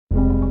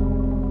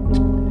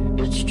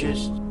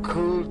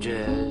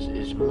jazz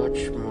is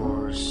much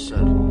more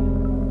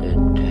subtle.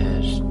 It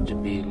has to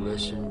be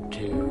listened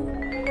to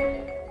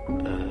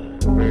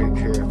very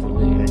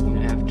carefully, and you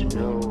have to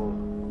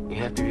know, you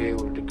have to be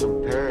able to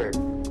compare it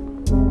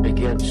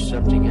against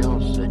something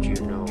else that you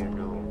know.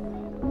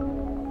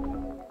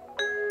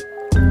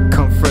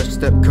 Come fresh,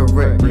 step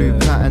correct. Blue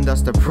pattern,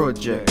 that's the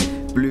project.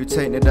 Blue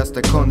tainted, that's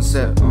the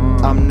concept.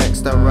 I'm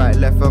next, I right,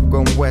 left, I've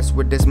gone west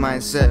with this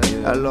mindset.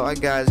 A lot of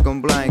guys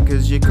gone blind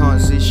cause you can't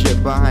see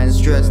shit behind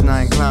stress.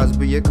 9 clouds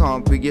but you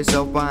can't put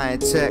yourself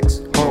behind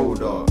text.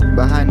 Hold up,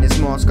 behind this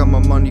mask I'm a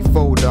money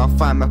folder. I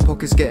find my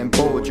pockets getting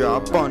bolder. I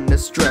bun the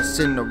stress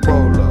in the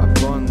roller.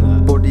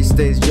 Body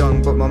stays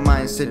young but my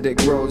mind said it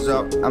grows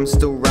up. I'm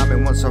still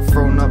rhyming once I've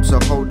thrown up, so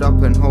hold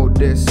up and hold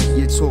this.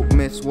 You talk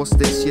myths, what's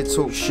this? You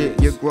talk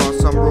shit, you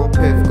grass, I'm raw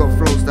piff. Got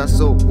flows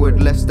that's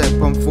awkward, left step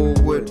I'm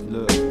forward.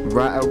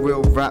 Write a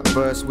real rap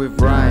verse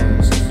with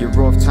rhymes. You're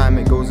off time,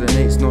 it goes in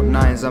 8s, not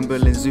 9s. I'm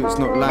building zoots,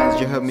 not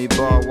lines. You heard me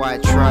bar, why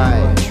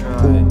try?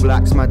 All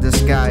black's my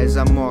disguise.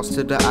 I'm masked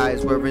to the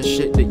eyes, wearing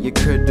shit that you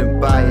couldn't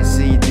buy.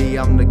 CD,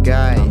 I'm the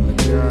guy.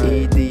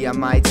 ED,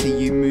 I'm IT,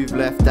 you move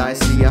left, I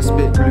see. I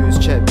spit blues,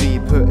 check B,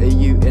 put a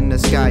U in the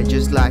sky.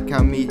 Just like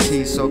I'm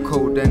ET, so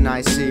cold and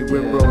icy.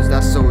 With rolls,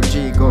 that's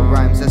OG. Got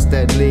rhymes that's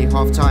deadly.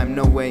 Half time,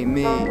 no way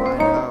me.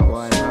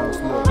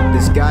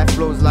 This guy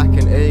flows like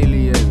an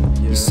alien.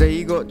 You say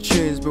you got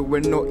tunes but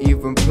we're not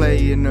even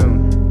playing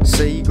them.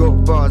 Say you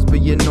got bars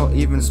but you're not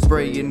even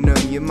spraying them.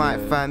 You might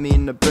find me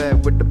in the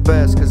bed with the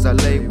best cause I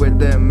lay with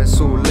them. It's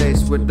all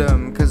laced with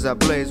them cause I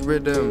blaze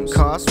rhythms.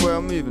 Cause I swear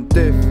I'm moving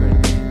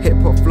different. Hip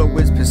hop flow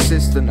is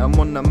persistent. I'm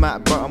on the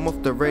map but I'm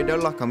off the radar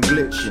like I'm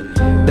glitching.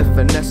 The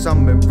finesse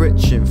I'm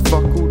enriching.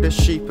 Fuck all the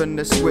sheep and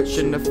the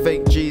switching. The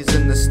fake G's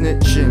and the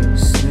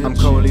snitching. I'm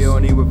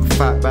Corleone with a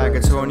fat bag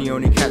of Tony.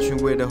 Only catch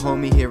me with a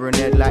homie here and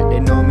there like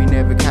they know me.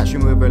 Never catch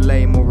me with a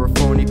lame or a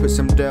phony. Put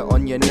some dirt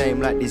on your name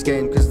like these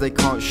games cause they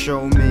can't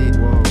show me.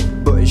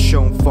 But it's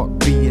shown, fuck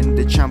being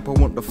the champ, I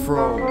want the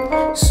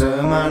throne.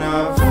 Certain man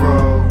have a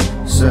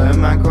throw,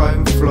 certain man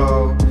can't even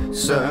flow.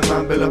 Certain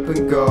man build up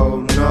and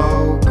go,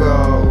 no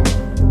go.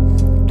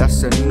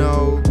 That's a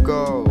no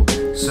go.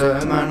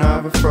 Certain man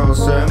have a throw,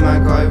 certain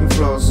man can't even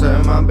flow.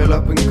 Certain man build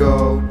up and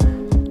go,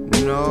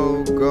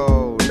 no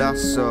go.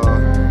 That's a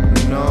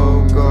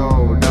no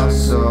go,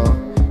 that's a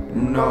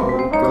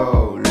no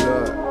go.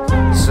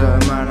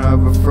 Certain man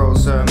overthrow,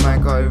 certain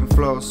man can't even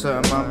flow.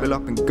 Certain man build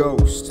up and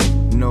ghost.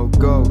 No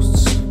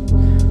ghosts,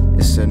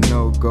 it's a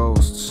no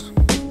ghosts.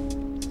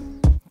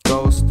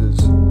 Ghosters.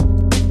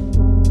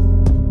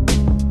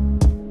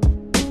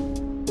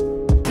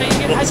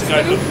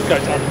 Go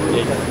down.